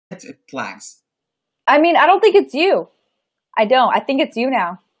flags. I mean, I don't think it's you. I don't. I think it's you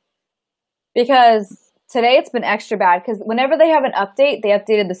now. Because today it's been extra bad. Because whenever they have an update, they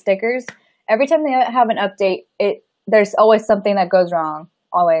updated the stickers. Every time they have an update, there's always something that goes wrong.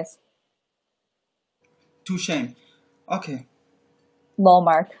 Always. Too shame. Okay. Lol,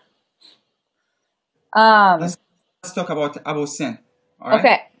 Mark. Let's talk about Abusen. All right?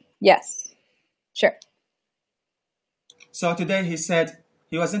 Okay. Yes. Sure. So today he said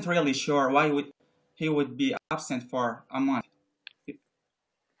he wasn't really sure why he would be absent for a month.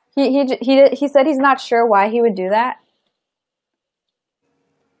 He said he's not sure why he would do that.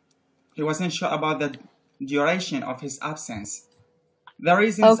 He wasn't sure about the duration of his absence. The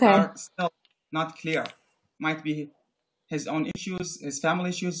reasons are still not clear. Might be his own issues, his family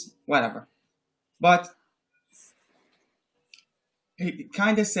issues, whatever. But he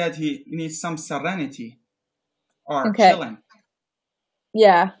kind of said he needs some serenity or chilling.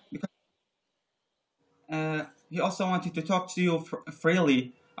 Yeah. Because, he also wanted to talk to you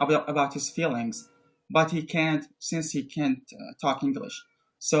freely about his feelings, but he can't since he can't talk English.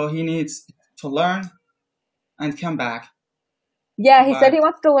 So he needs to learn and come back. Yeah, he said he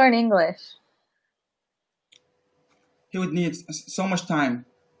wants to learn English. He would need so much time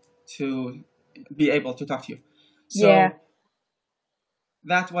to be able to talk to you. So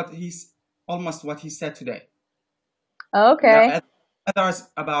that's almost what he said today. Okay. Others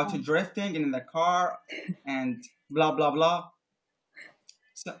about drifting in the car and blah, blah, blah.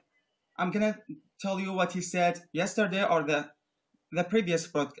 So I'm going to tell you what he said yesterday or the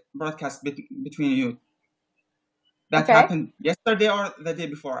previous broadcast between you. That happened yesterday or the day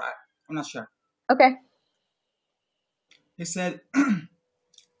before. I'm not sure. Okay. He said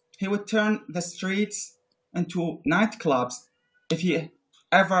he would turn the streets into nightclubs if he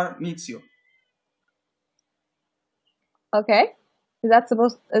ever meets you. Okay. Is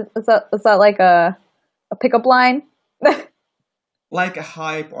that like a pickup line? Like a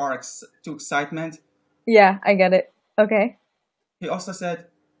hype or to excitement. Yeah, I get it. Okay. He also said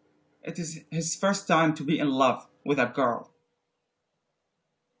it is his first time to be in love with a girl.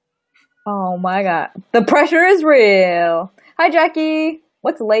 Oh my god. The pressure is real. Hi, Jackie.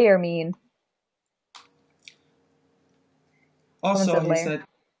 What's layer mean? Also, he said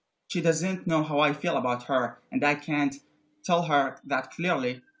she doesn't know how I feel about her, and I can't tell her that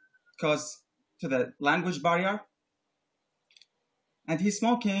clearly because to the language barrier. And he's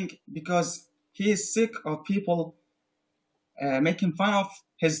smoking because he is sick of people making fun of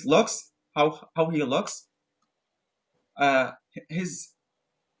his looks, how he looks,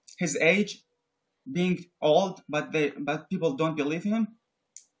 his age, being old, but people don't believe him.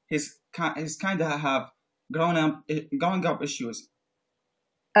 He's kind of have growing up issues.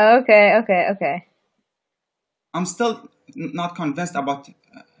 Okay. I'm still not convinced about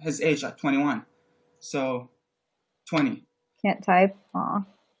his age at 21. So 20. Can't type. Aw.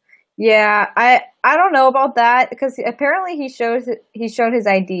 Yeah, I don't know about that because apparently he showed his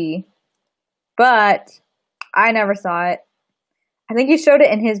ID, but I never saw it. I think he showed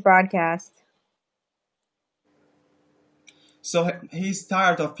it in his broadcast. So he's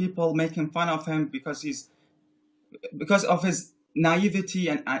tired of people making fun of him because of his naivety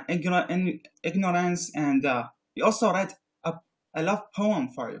and ignorance, and he also read a love poem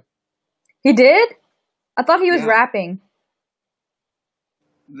for you. He did? I thought he was rapping.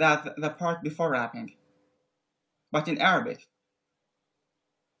 The part before rapping, but in Arabic.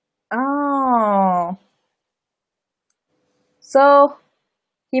 Oh. So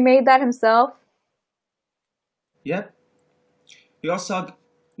he made that himself? Yep. He also,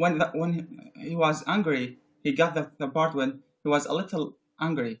 when he was angry, he got the part when he was a little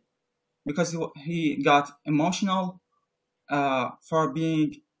angry because he got emotional for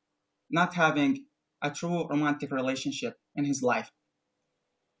not having a true romantic relationship in his life.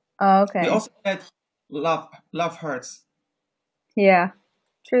 Oh, okay. He also said love hurts. Yeah,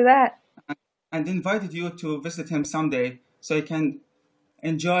 true that. And invited you to visit him someday so you can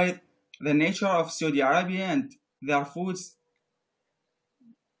enjoy the nature of Saudi Arabia and their foods.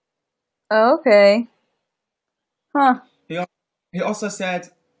 Oh, okay. Huh. He also said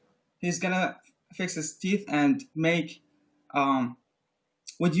he's gonna fix his teeth and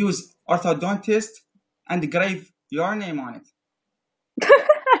would use orthodontist and grave your name on it.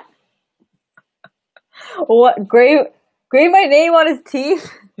 What? Grave my name on his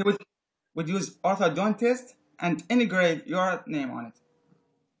teeth? He would use orthodontist and engrave your name on it.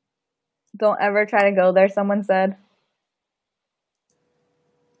 Don't ever try to go there, someone said.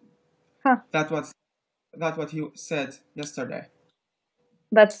 Huh. That's what he said yesterday.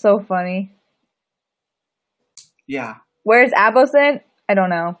 That's so funny. Yeah. Where's Abusen? I don't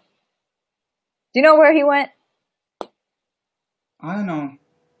know. Do you know where he went? I don't know.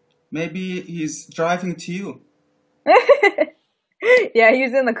 Maybe he's driving to you. Yeah, he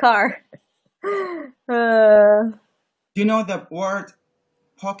was in the car. Do you know the word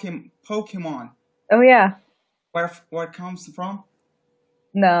Pokemon? Oh, yeah. Where it comes from?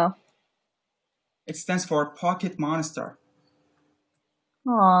 No. It stands for pocket monster.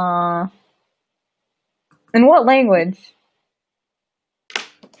 Aww. In what language?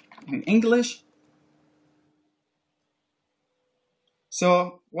 In English.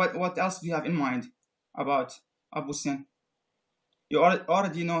 So, what else do you have in mind about Abusen? You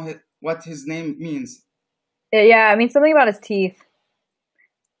already know what his name means. Yeah, I mean something about his teeth.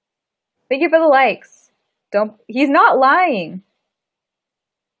 Thank you for the likes. He's not lying.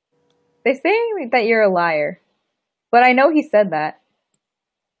 They say that you're a liar. But I know he said that.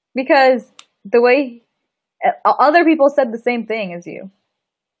 Because the way other people said the same thing as you.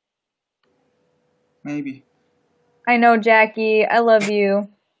 Maybe. I know, Jackie. I love you.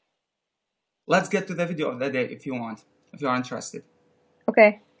 Let's get to the video of the day if you want, if you are interested.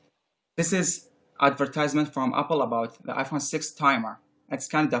 Okay. This is advertisement from Apple about the iPhone 6 timer. It's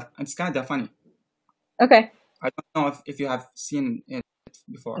kind of funny. Okay. I don't know if you have seen it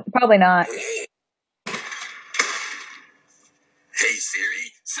before. Probably not. Hey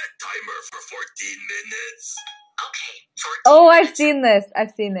Siri, set timer for 14 minutes. Okay. Oh, I've seen this. I've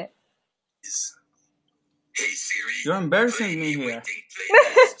seen it. Hey Siri. You're embarrassing me here.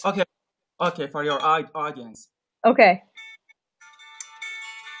 Okay, for your audience. Okay.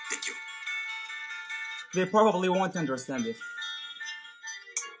 Thank you. They probably won't understand it.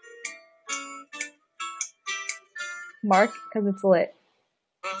 Mark, because it's lit.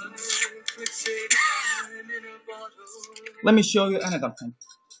 Let me show you another thing.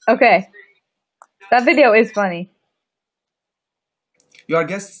 Okay. That video is funny. Your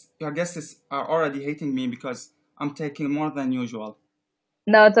guests are already hating me because I'm taking more than usual.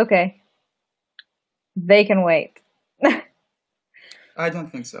 No, it's okay. They can wait. I don't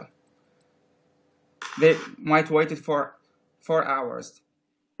think so. They might wait it for 4 hours.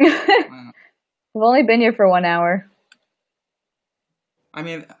 We've only been here for 1 hour. I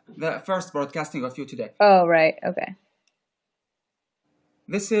mean, the first broadcasting of you today. Oh, right. Okay.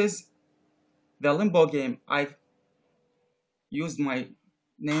 This is the limbo game I used my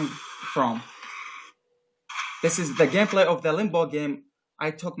name from. This is the gameplay of the limbo game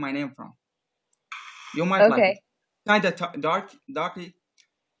I took my name from. You might like it. Kind of darky.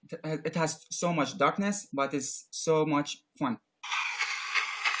 It has so much darkness, but it's so much fun.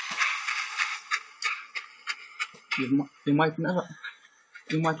 You might not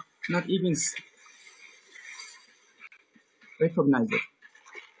even recognize it.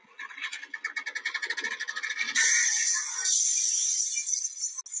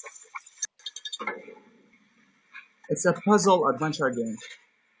 It's a puzzle adventure game.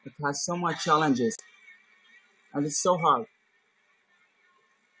 It has so much challenges, and it's so hard.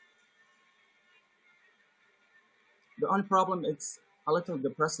 The only problem is a little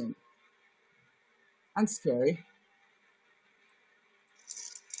depressing and scary.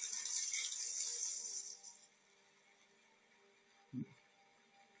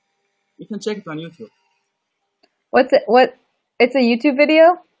 You can check it on YouTube. What's it? What? It's a YouTube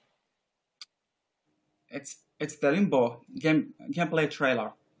video? It's the Limbo gameplay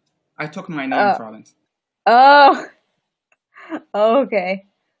trailer. I took my name from it. Oh. Okay.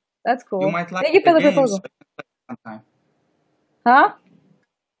 That's cool. You might like Thank you for the proposal. Sometime. Huh?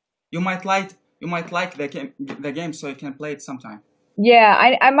 You might like the game so you can play it sometime.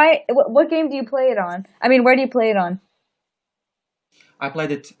 Yeah, I might. What game do you play it on? I mean, where do you play it on? I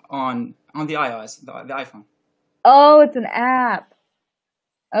played it on the iOS, the iPhone. Oh, it's an app.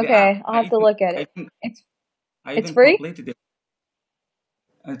 Okay, I'll have to look at it. It's free? Completed it.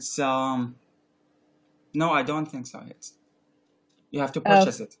 It's no, I don't think so. You have to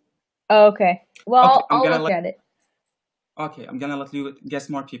purchase it. Oh, okay. Well, I'll look at it. Okay, I'm gonna let you guess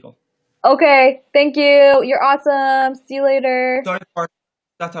more people. Okay, thank you. You're awesome. See you later. Sorry for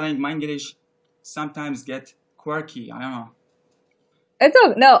stuttering. My English sometimes get quirky. I don't know. It's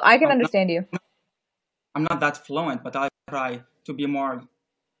okay. No, I can understand you. I'm not that fluent, but I try to be more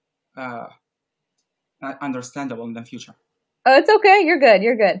understandable in the future. Oh, it's okay. You're good.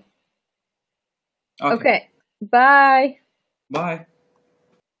 You're good. Okay. Bye. Bye.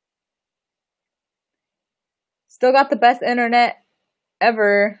 Still got the best internet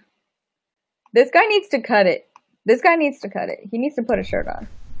ever. This guy needs to cut it. He needs to put a shirt on.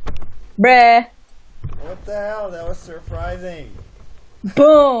 Bruh. What the hell? That was surprising.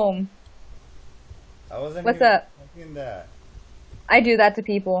 Boom. I wasn't What's even up? thinking that. I do that to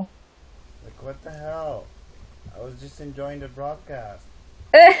people. Like, what the hell? I was just enjoying the broadcast.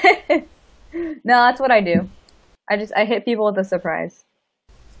 No, that's what I do. I hit people with a surprise.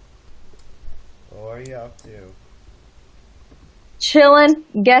 What are you up to? Chilling,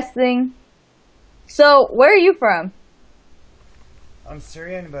 guessing. So, where are you from? I'm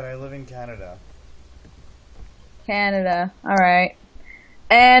Syrian, but I live in Canada. Canada. All right.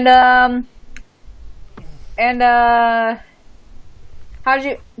 And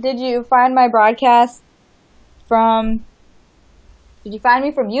did you find my broadcast from? Did you find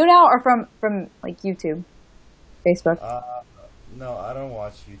me from you now or from like YouTube, Facebook? No, I don't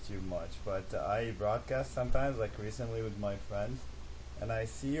watch YouTube much, but I broadcast sometimes, like recently with my friends, and I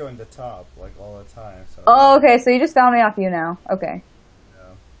see you on the top like all the time. So. Oh, okay. So you just found me off you now. Okay.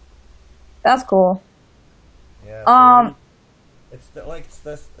 Yeah. That's cool. Yeah. So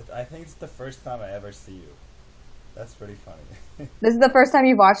I think it's the first time I ever see you. That's pretty funny. This is the first time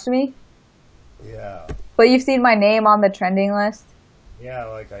you've watched me? Yeah. But you've seen my name on the trending list? Yeah,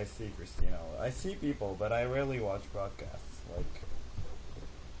 like I see Krestina. I see people, but I rarely watch broadcasts. Like.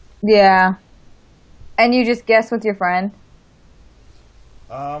 Yeah. And you just guess with your friend?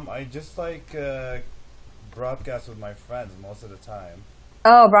 I just like broadcast with my friends most of the time.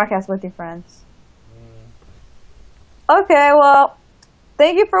 Oh, broadcast with your friends. Okay, well,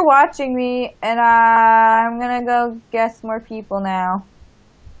 thank you for watching me, and I'm gonna go guess more people now.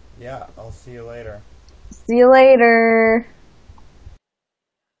 Yeah, I'll see you later. See you later.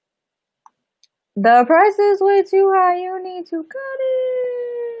 The price is way too high, you need to cut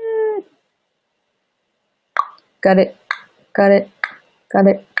it. Cut it. Cut it. Cut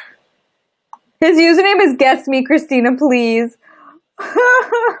it. His username is Guess Me, Krestina, please.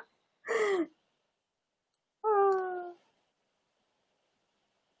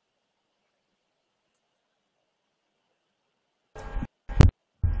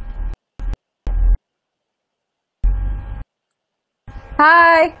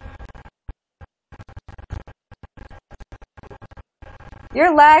 Hi.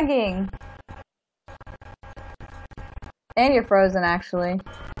 You're lagging. And you're frozen, actually.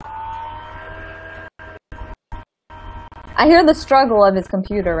 I hear the struggle of his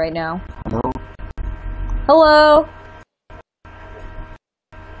computer right now. Hello? Hello.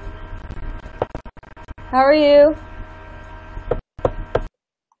 How are you?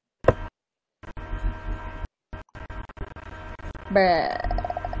 Bruh.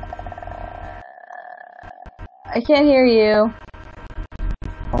 I can't hear you.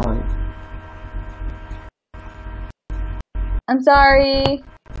 Hi. I'm sorry.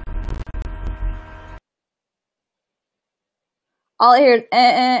 All I hear is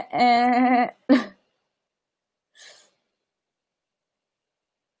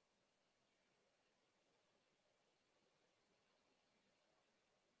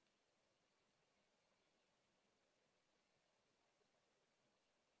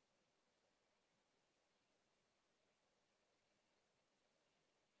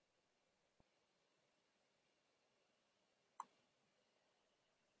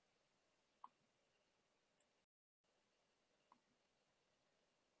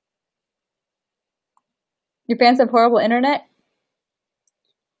Your fans have horrible internet?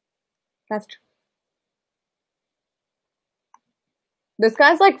 That's true. This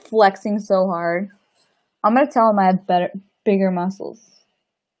guy's like flexing so hard. I'm gonna tell him I have bigger muscles.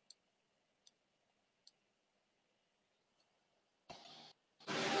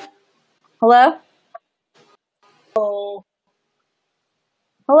 Hello? Hello.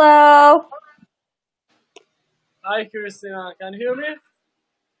 Hello? Hi, Kristina. Can you hear me?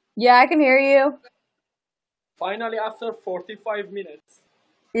 Yeah, I can hear you. Finally, after 45 minutes.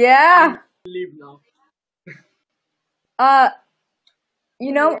 Yeah. I leave now.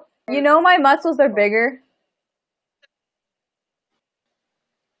 You know my muscles are bigger.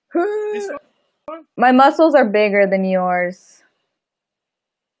 This one? My muscles are bigger than yours.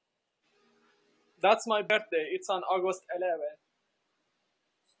 That's my birthday. It's on August 11th.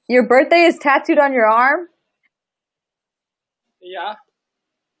 Your birthday is tattooed on your arm? Yeah.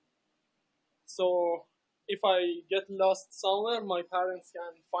 So, if I get lost somewhere, my parents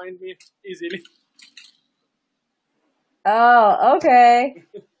can find me easily. Oh, okay.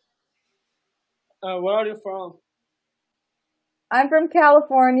 Where are you from? I'm from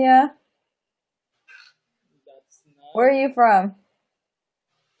California. That's nice. Where are you from?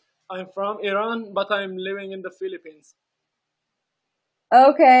 I'm from Iran, but I'm living in the Philippines.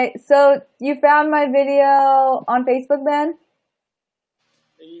 Okay, so you found my video on Facebook then?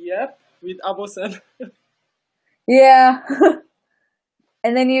 Yep, with Abusen. Yeah.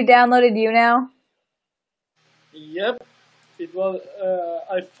 And then you downloaded You Now? Yep. It was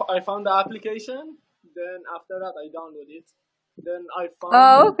I found the application. Then after that, I downloaded it. Then I found.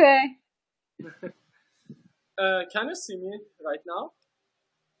 Oh, okay. Can you see me right now?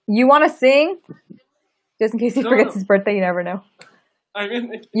 You want to sing? Just in case he No, forgets no. his birthday, you never know. I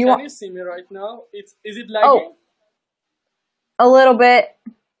mean, You can want- you see me right now? Is it lagging? A little bit.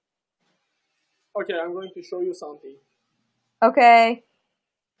 Okay, I'm going to show you something. Okay.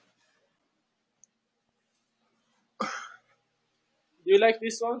 Do you like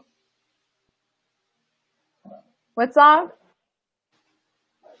this one? What song?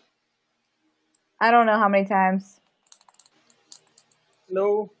 I don't know how many times.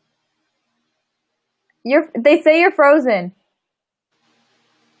 No. They say you're frozen.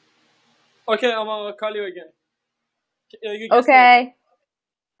 Okay, I'm gonna call you again. You guess me. Okay.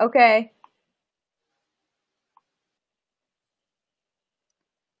 Okay.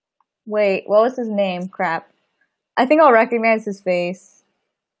 Wait, what was his name? Crap. I think I'll recognize his face.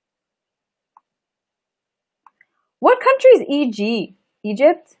 What country is EG?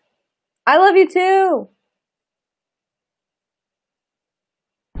 Egypt? I love you too.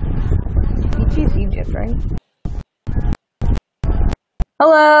 EG's Egypt, right?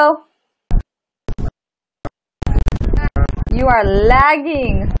 Hello? You are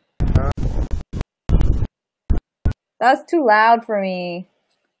lagging. That's too loud for me.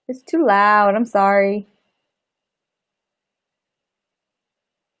 It's too loud. I'm sorry.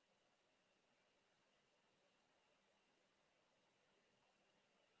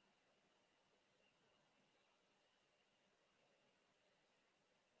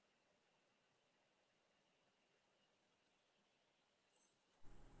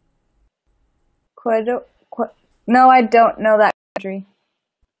 No, I don't know that country.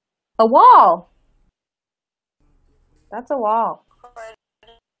 A wall. That's a wall.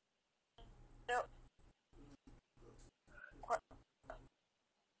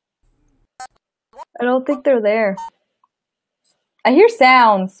 I don't think they're there. I hear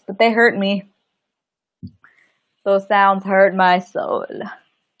sounds, but they hurt me. Those sounds hurt my soul.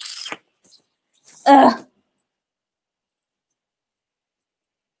 Ugh.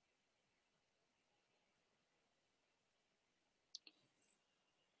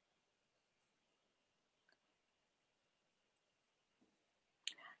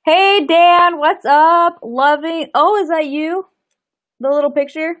 Hey Dan, what's up? Loving. Oh, is that you? The little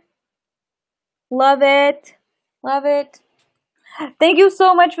picture? Love it. Love it. Thank you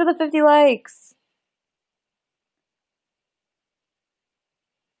so much for the 50 likes.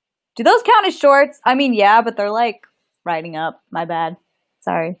 Do those count as shorts? I mean, yeah, but they're like riding up. My bad.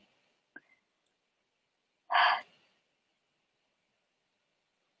 Sorry.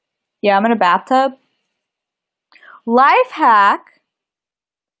 Yeah, I'm in a bathtub. Life hack.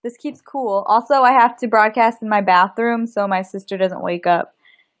 This keeps cool. Also, I have to broadcast in my bathroom so my sister doesn't wake up.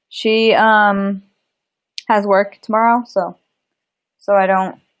 She has work tomorrow, so I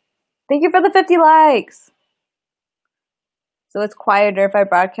don't. Thank you for the 50 likes. So it's quieter if I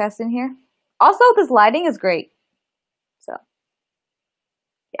broadcast in here. Also, this lighting is great. So,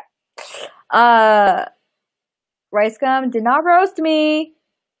 yeah. Rice gum did not roast me.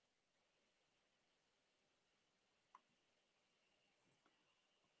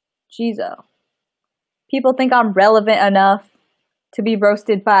 Jeezo. People think I'm relevant enough to be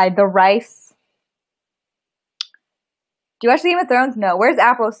roasted by the rice. Do you watch Game of Thrones? No. Where's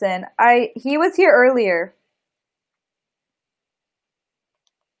Aposin? He was here earlier.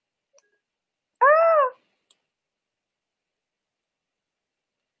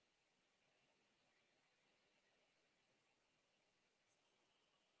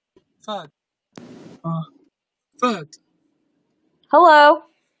 Fad. Fad. Hello.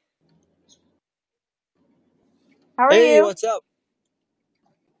 How are Hey, you? what's up?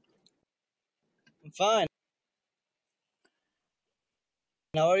 I'm fine.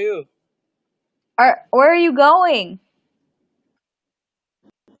 How are you? Where are you going?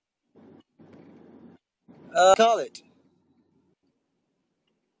 Call it.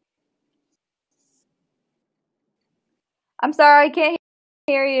 I'm sorry, I can't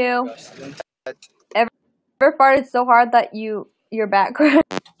hear you. Ever farted so hard that your back cracked?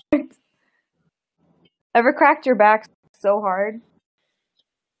 Ever cracked your back so hard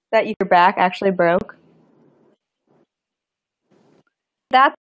that your back actually broke?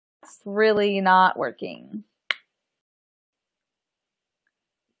 That's really not working.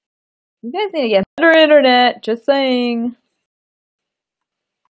 You guys need to get better internet, just saying.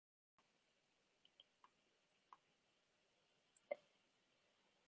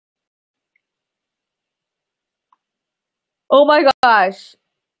 Oh my gosh.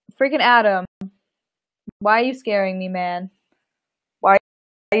 Freaking Adam. Why are you scaring me, man?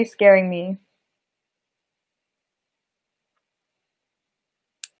 you scaring me?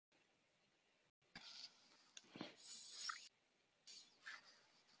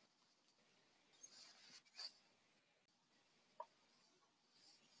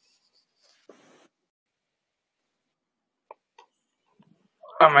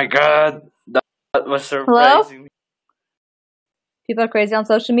 Oh my god, that was surprising. Hello? People are crazy on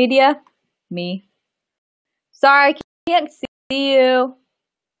social media? Me. Sorry, I can't see you.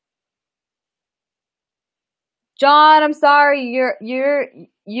 John, I'm sorry. You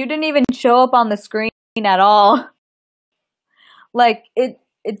didn't even show up on the screen at all. Like it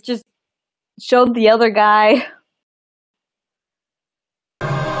just showed the other guy.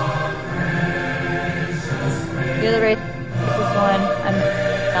 You're the racist one. I'm not.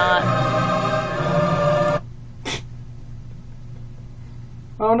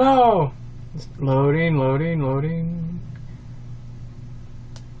 Oh no! It's loading, loading, loading.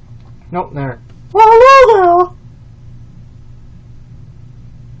 Nope, there. Oh, hello there!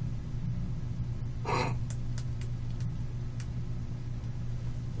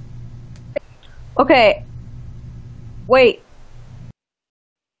 Okay. Wait.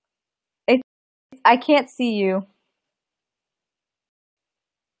 I can't see you.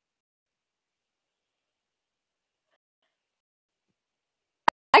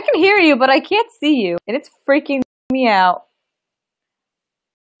 I can hear you, but I can't see you. And it's freaking me out.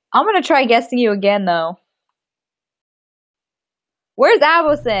 I'm gonna try guessing you again, though. Where's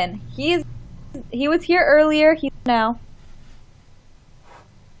Abusen? He was here earlier. He's now.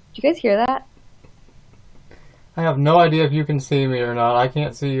 Did you guys hear that? I have no idea if you can see me or not. I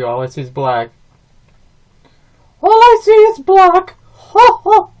can't see you. All I see is black. All I see is black! Ho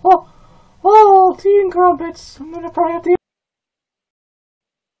ho ho! Oh, tea and crumpets. I'm gonna probably have to...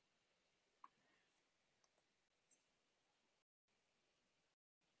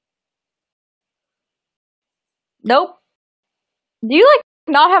 Nope. Do you, like,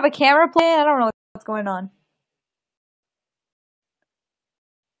 not have a camera playing? I don't know what's going on.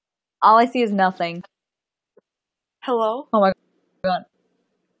 All I see is nothing. Hello? Oh my god.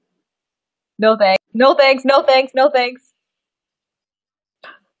 No thanks. No thanks. No thanks. No thanks.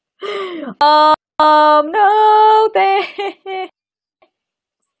 No thanks.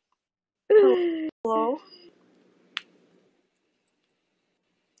 Hello?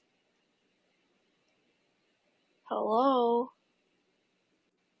 Hello?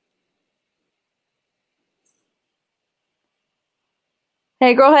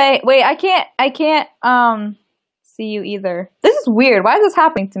 Hey girl, hey. Wait, I can't see you either. This is weird. Why is this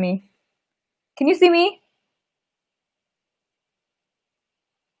happening to me? Can you see me?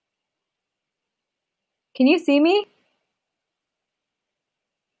 Can you see me?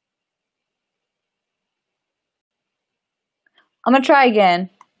 I'm gonna try again.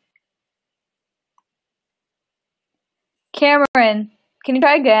 Cameron, can you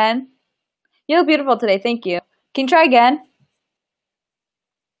try again? You look beautiful today, thank you. Can you try again?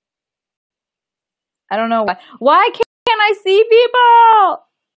 I don't know why. Why can't I see people?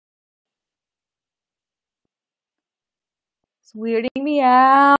 It's weirding me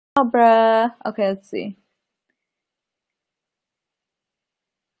out, bruh. Okay, let's see.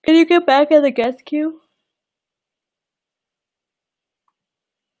 Can you get back in the guest queue?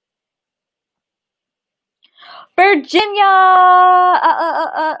 Virginia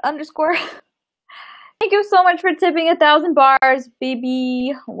underscore. Thank you so much for tipping 1,000 bars,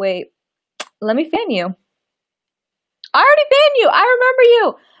 baby. Wait, let me fan you. I already fanned you. I remember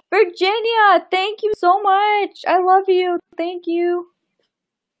you. Virginia, thank you so much. I love you. Thank you.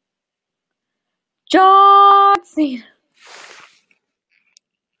 John Cena.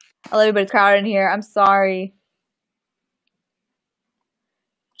 I love you, but it's crowded in here. I'm sorry.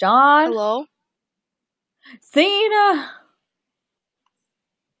 John. Hello? Cena.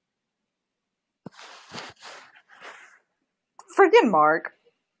 Freaking Mark.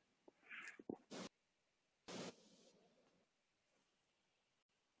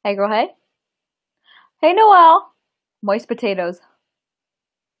 Hey, girl, hey. Hey, Noelle. Moist potatoes.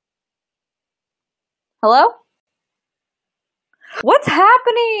 Hello? What's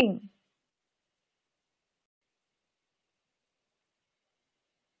happening?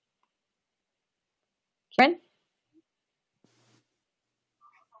 Karen?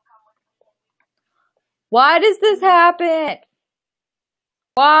 Why does this happen?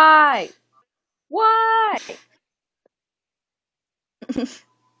 Why? Why?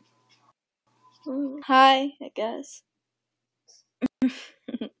 Hi, I guess.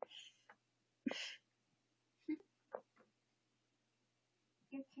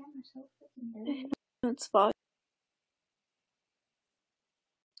 It's fine.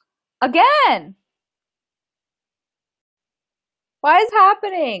 Again! Why is it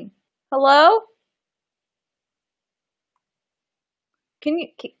happening? Hello? Can you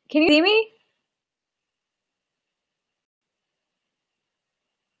see me?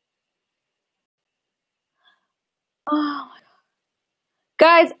 Oh my God.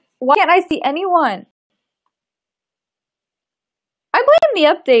 Guys, why can't I see anyone? I blame the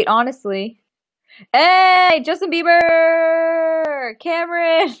update, honestly. Hey, Justin Bieber!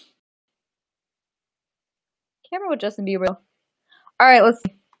 Cameron with Justin Bieber. Alright, let's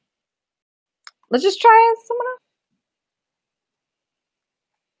see. Let's just try someone else.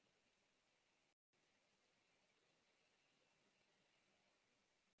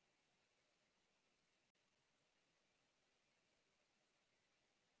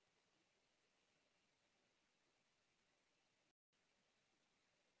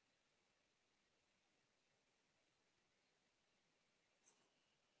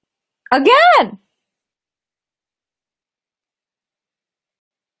 Again!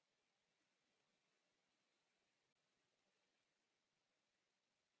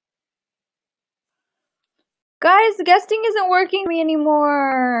 Guys, the guesting isn't working for me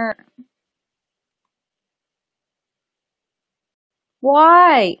anymore.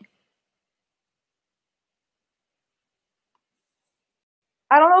 Why?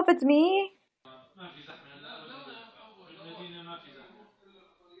 I don't know if it's me.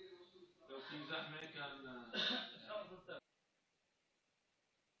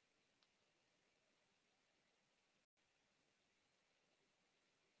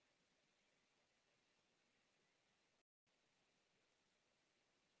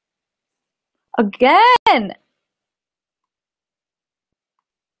 Again! I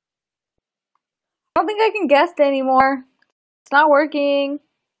don't think I can guest anymore. It's not working.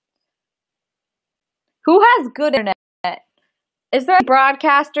 Who has good internet? Is there any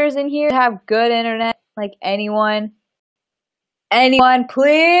broadcasters in here that have good internet? Like anyone? Anyone,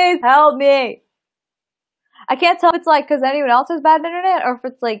 please help me. I can't tell if it's like because anyone else has bad internet or if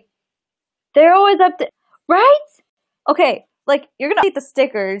it's like they're always up to right? Okay, like you're gonna update the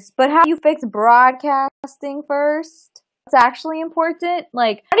stickers, but how do you fix broadcasting first? That's actually important.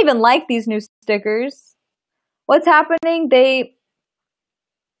 Like I don't even like these new stickers. What's happening? They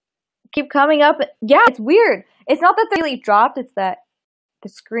keep coming up. Yeah, it's weird. It's not that they really dropped, it's that the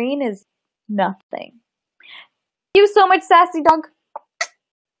screen is nothing. Thank you so much, Sassy Dog.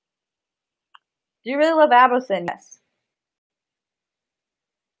 Do you really love Abusen? Yes.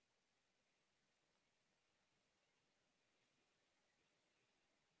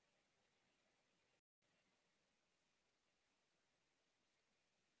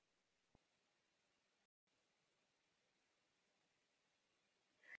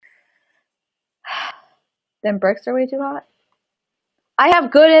 Then bricks are way too hot. I have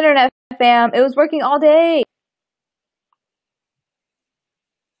good internet, fam. It was working all day.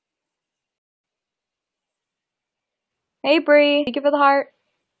 Hey, Bree. Thank you for the heart.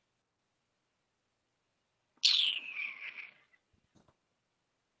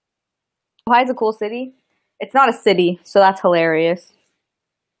 Ohio's a cool city. It's not a city, so that's hilarious.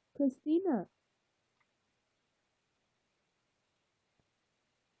 Krestina.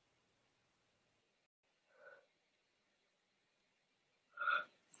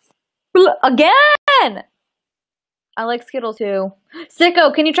 Again! I like Skittles too.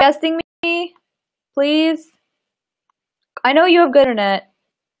 Sicko, can you try testing me? Please? I know you have good internet.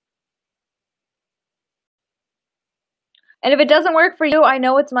 And if it doesn't work for you, I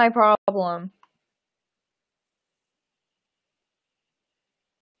know it's my problem.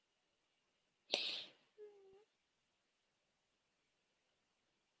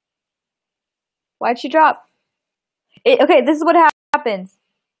 Why'd she drop? Okay, this is what happens.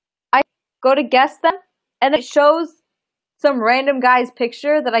 I go to guess them, and it shows some random guy's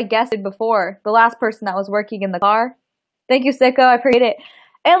picture that I guessed before. The last person that was working in the car. Thank you, Sicko. I appreciate it.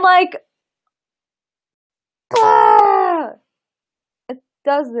 And like, it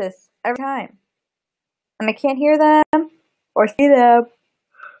does this every time. And I can't hear them or see them.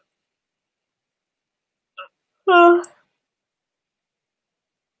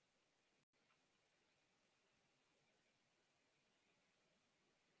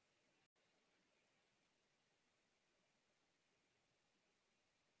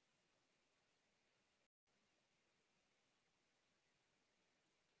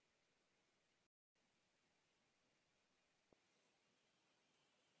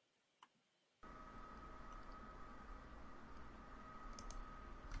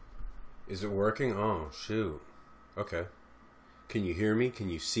 Is it working? Oh, shoot. Okay. Can you hear me? Can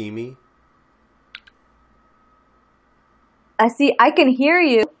you see me? I can hear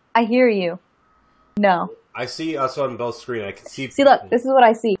you. I hear you. No. I see us on both screens. I can see. See, look, this is what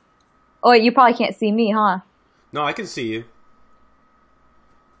I see. Oh, wait, you probably can't see me, huh? No, I can see you.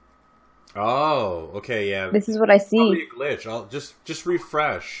 Oh, okay, yeah. This is what I see. Probably a glitch. I'll just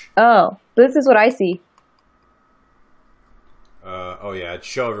refresh. Oh, this is what I see. Oh yeah, I'd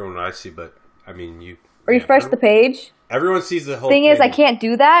show everyone what I see, but I mean, you refresh the page. Everyone sees the whole thing. Is, I can't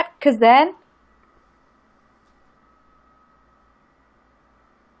do that because then.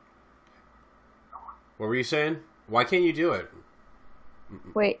 What were you saying? Why can't you do it?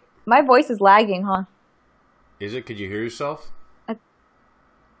 Wait, my voice is lagging, huh? Is it? Could you hear yourself?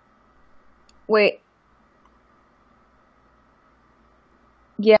 Wait.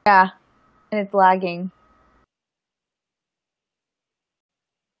 Yeah, and it's lagging.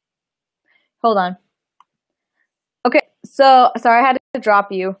 Hold on. Okay, so sorry I had to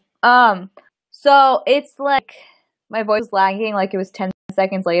drop you. So it's like my voice is lagging like it was 10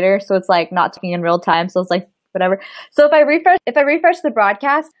 seconds later, so it's like not talking in real time, so it's like whatever. So if I refresh the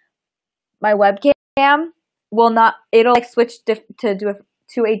broadcast, my webcam will not, it'll like switch to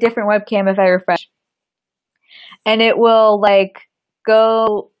a different webcam if I refresh. And it will like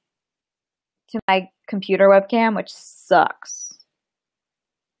go to my computer webcam, which sucks.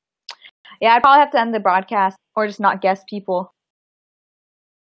 Yeah, I'd probably have to end the broadcast or just not guess people.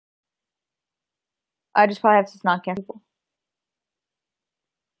 I just probably have to just not guess people.